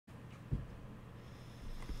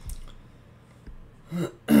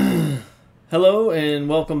Hello and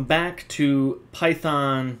welcome back to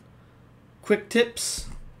Python Quick Tips.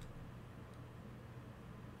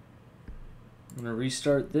 I'm going to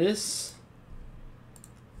restart this.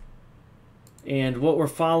 And what we're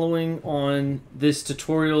following on this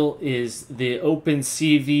tutorial is the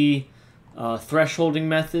Opencv thresholding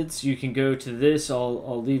methods. You can go to this.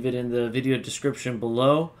 I'll leave it in the video description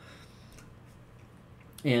below.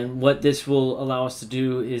 And what this will allow us to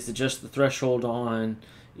do is adjust the threshold on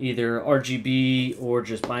either RGB or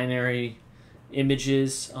just binary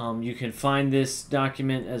images. You can find this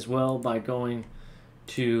document as well by going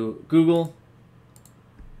to Google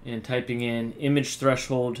and typing in image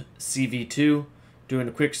threshold CV2, doing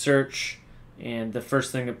a quick search, and the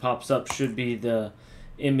first thing that pops up should be the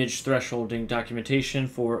image thresholding documentation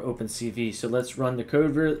for Opencv. So let's run the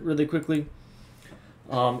code really quickly.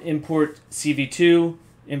 Import cv2,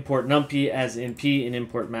 import numpy as np, and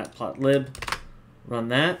import matplotlib. Run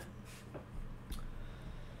that.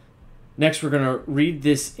 Next, we're going to read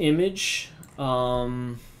this image.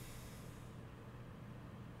 Let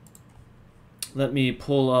me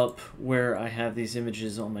pull up where I have these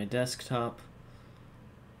images on my desktop,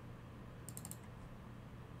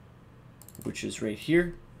 which is right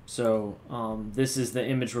here. So this is the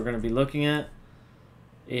image we're going to be looking at.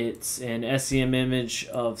 It's an SEM image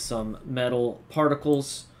of some metal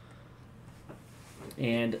particles.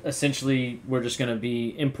 And essentially, we're just going to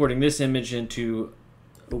be importing this image into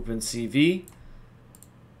Opencv.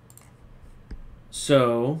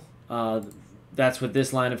 So that's what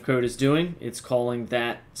this line of code is doing. It's calling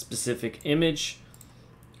that specific image,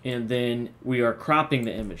 and then we are cropping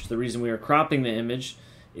the image. The reason we are cropping the image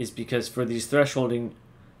is because for these thresholding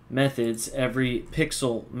methods, every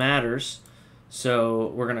pixel matters. So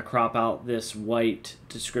we're going to crop out this white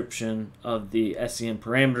description of the SEM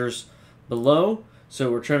parameters below. So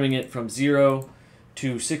we're trimming it from 0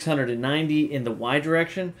 to 690 in the Y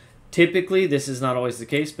direction. Typically, this is not always the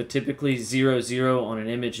case, but typically 0, 0 on an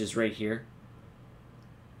image is right here.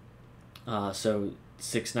 So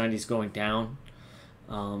 690 is going down,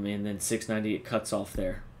 and then 690 it cuts off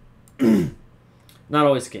there. Not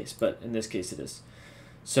always the case, but in this case it is.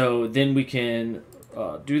 So then we can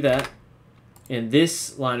do that. And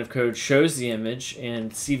this line of code shows the image,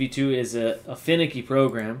 and CV2 is a finicky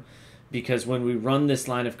program because when we run this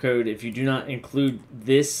line of code, if you do not include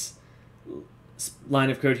this line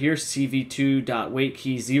of code here,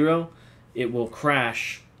 cv2.waitKey0, it will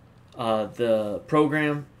crash the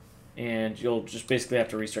program, and you'll just basically have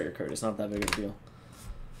to restart your code. It's not that big of a deal.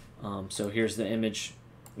 So here's the image,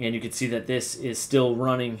 and you can see that this is still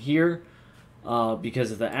running here.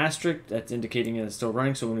 Because of the asterisk, that's indicating that it's still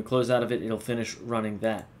running. So when we close out of it, it'll finish running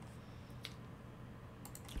that.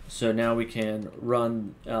 So now we can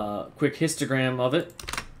run a quick histogram of it,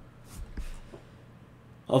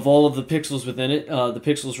 of all of the pixels within it. The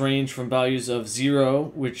pixels range from values of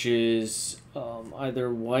 0, which is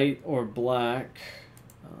either white or black.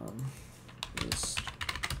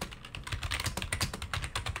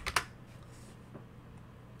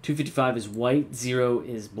 255 is white, 0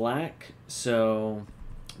 is black. So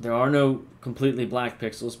there are no completely black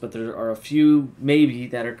pixels, but there are a few maybe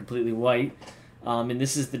that are completely white. And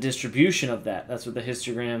this is the distribution of that. That's what the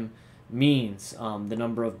histogram means. The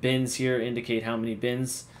number of bins here indicate how many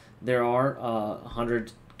bins there are,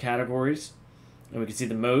 100 categories. And we can see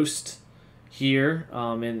the most here,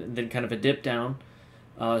 and then kind of a dip down.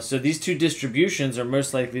 So these two distributions are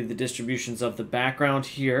most likely the distributions of the background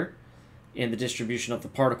here and the distribution of the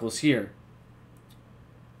particles here.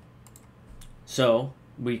 So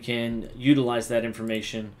we can utilize that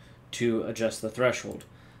information to adjust the threshold.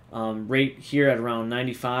 Right here at around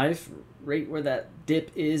 95, right where that dip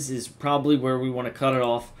is probably where we want to cut it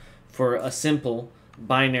off for a simple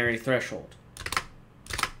binary threshold.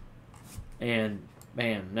 And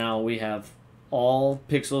bam, now we have all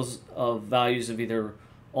pixels of values of either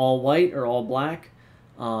all white or all black,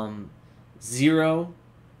 0,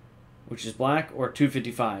 which is black, or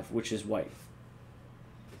 255, which is white.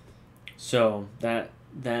 So that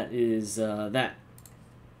is that.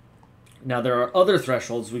 Now there are other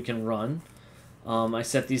thresholds we can run. I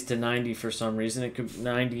set these to 90 for some reason. It could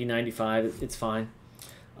 90, 95, it's fine.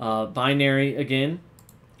 Binary again,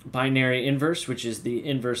 binary inverse, which is the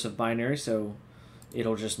inverse of binary, so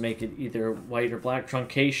it'll just make it either white or black.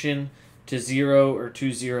 Truncation to 0 or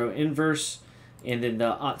to 0 inverse, and then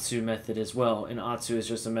the Otsu method as well. And Otsu is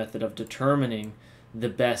just a method of determining the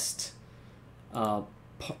best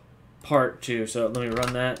part to. So let me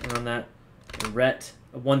run that, and ret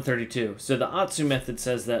 132. So the Otsu method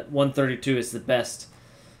says that 132 is the best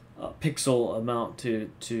pixel amount to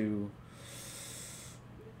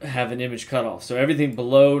have an image cutoff. So everything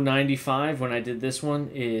below 95 when I did this one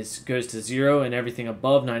goes to 0, and everything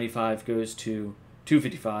above 95 goes to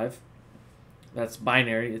 255. That's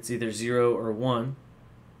binary. It's either 0 or 1.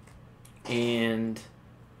 And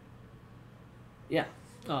yeah,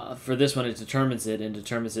 for this one it determines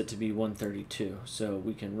it to be 132. So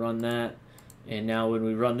we can run that. And now when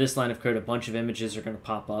we run this line of code, a bunch of images are going to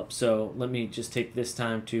pop up. So let me just take this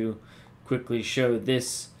time to quickly show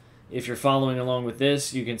this. If you're following along with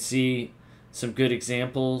this, you can see some good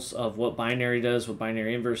examples of what binary does, what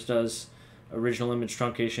binary inverse does, original image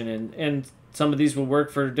truncation, and some of these will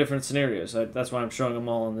work for different scenarios. That's why I'm showing them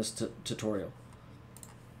all in this tutorial.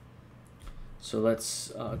 So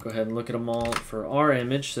let's go ahead and look at them all for our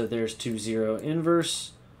image. So there's 2, 0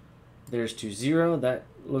 inverse. There's 2, 0. That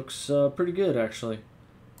looks pretty good, actually.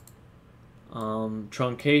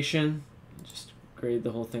 Truncation, just grade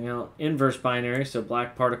the whole thing out. Inverse binary, so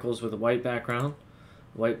black particles with a white background,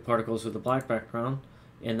 white particles with a black background,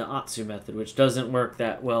 and the Otsu method, which doesn't work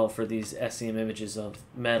that well for these SEM images of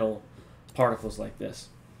metal particles like this.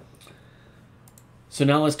 So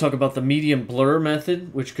now let's talk about the medium blur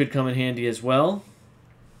method, which could come in handy as well.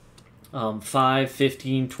 5,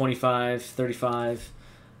 15, 25, 35.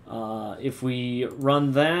 If we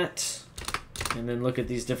run that and then look at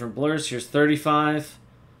these different blurs, here's 35,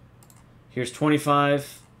 here's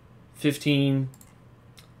 25, 15,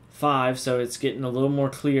 5, so it's getting a little more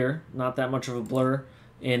clear, not that much of a blur,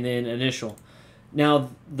 and then initial.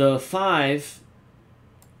 Now the 5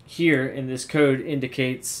 here in this code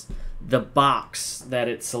indicates the box that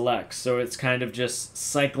it selects, so it's kind of just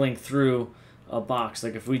cycling through a box.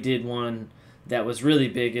 Like if we did one that was really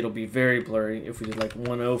big, it'll be very blurry. If we did like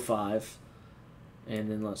 105, and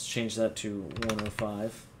then let's change that to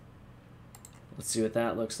 105. Let's see what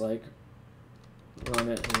that looks like. Run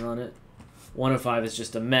it and run it. 105 is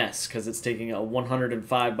just a mess because it's taking a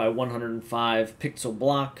 105 by 105 pixel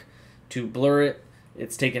block to blur it.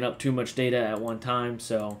 It's taking up too much data at one time,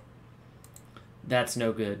 so that's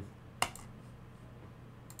no good.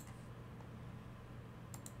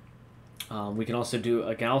 We can also do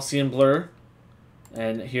a Gaussian blur.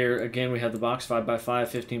 And here, again, we have the box 5 by 5,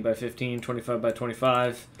 15 by 15, 25 by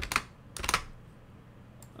 25.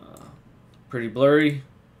 Pretty blurry,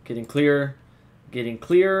 getting clearer,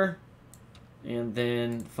 and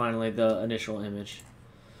then finally the initial image.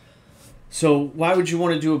 So why would you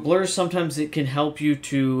want to do a blur? Sometimes it can help you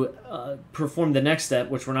to perform the next step,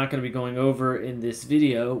 which we're not going to be going over in this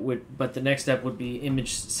video, but the next step would be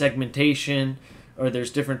image segmentation, or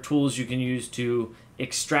there's different tools you can use to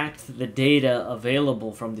extract the data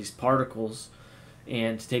available from these particles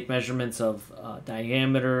and take measurements of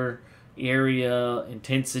diameter, area,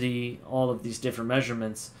 intensity, all of these different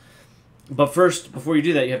measurements. But first, before you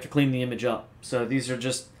do that, you have to clean the image up. So these are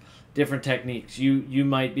just different techniques. You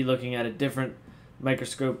might be looking at a different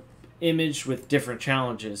microscope image with different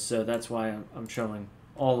challenges, so that's why I'm showing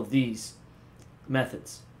all of these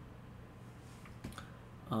methods.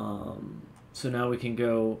 So now we can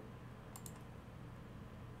go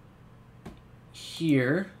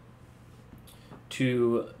here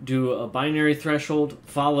to do a binary threshold,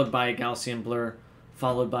 followed by a Gaussian blur,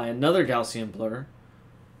 followed by another Gaussian blur,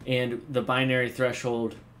 and the binary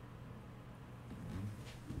threshold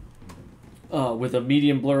with a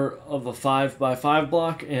medium blur of a 5 by 5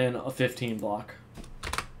 block and a 15 block.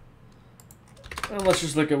 And let's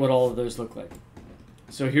just look at what all of those look like.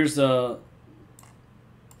 So here's the,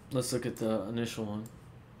 let's look at the initial one.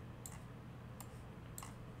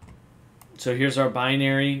 So here's our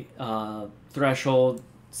binary threshold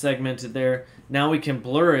segmented there. Now we can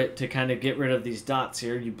blur it to kind of get rid of these dots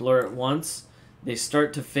here. You blur it once, they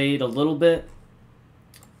start to fade a little bit.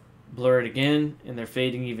 Blur it again, and they're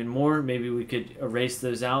fading even more. Maybe we could erase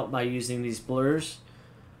those out by using these blurs.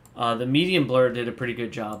 The medium blur did a pretty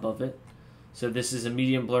good job of it. So this is a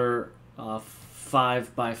medium blur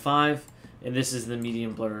 5 by 5, and this is the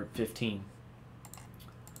medium blur 15.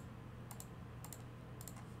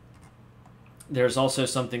 There's also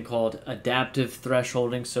something called adaptive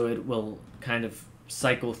thresholding, so it will kind of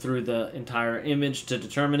cycle through the entire image to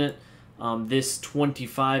determine it. This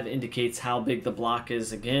 25 indicates how big the block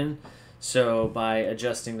is again, so by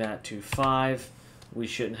adjusting that to 5, we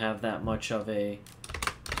shouldn't have that much of a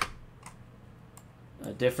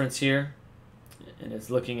difference here. And it's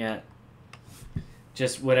looking at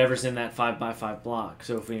just whatever's in that 5 by 5 block.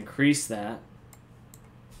 So if we increase that,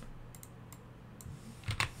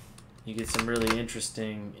 you get some really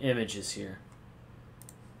interesting images here.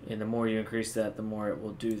 And the more you increase that, the more it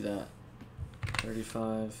will do that.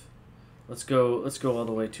 35. Let's go all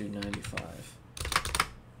the way to 95.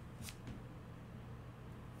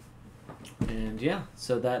 And yeah,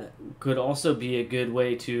 so that could also be a good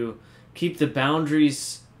way to keep the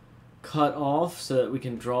boundaries cut off so that we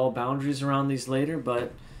can draw boundaries around these later.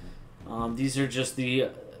 But these are just the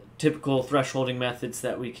typical thresholding methods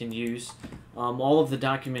that we can use. All of the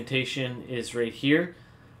documentation is right here.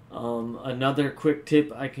 Another quick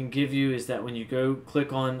tip I can give you is that when you go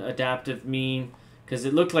click on adaptive mean, because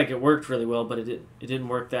it looked like it worked really well, but it didn't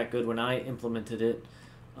work that good when I implemented it,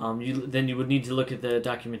 then you would need to look at the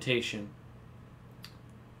documentation.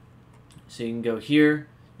 So you can go here,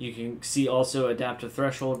 you can see also adaptive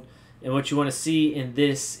threshold, and what you want to see in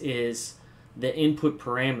this is the input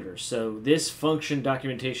parameters. So this function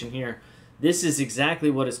documentation here, this is exactly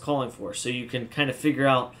what it's calling for. So you can kind of figure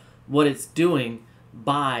out what it's doing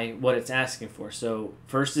by what it's asking for. So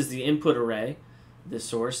first is the input array, the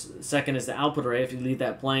source. Second is the output array. If you leave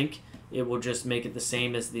that blank, it will just make it the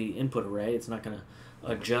same as the input array. It's not going to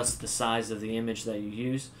adjust the size of the image that you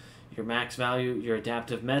use. Your max value, your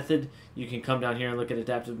adaptive method. You can come down here and look at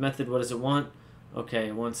adaptive method. What does it want? Okay,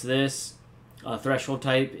 it wants this. Threshold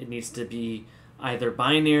type, it needs to be either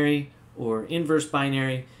binary or inverse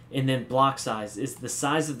binary. And then block size is the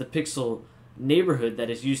size of the pixel neighborhood that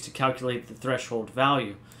is used to calculate the threshold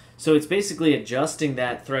value. So it's basically adjusting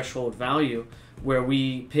that threshold value where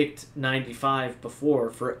we picked 95 before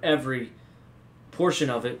for every portion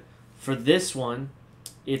of it. For this one,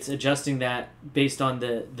 it's adjusting that based on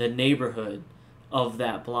the neighborhood of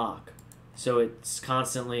that block. So it's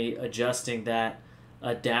constantly adjusting that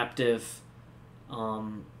adaptive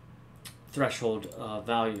threshold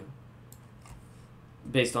value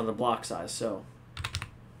based on the block size. So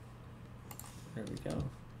there we go.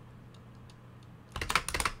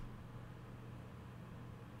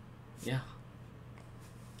 Yeah.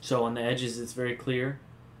 So on the edges, it's very clear.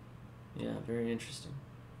 Yeah, very interesting.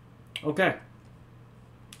 Okay.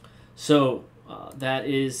 So that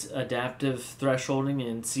is adaptive thresholding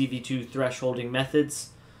and CV2 thresholding methods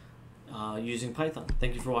using Python.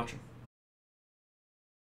 Thank you for watching.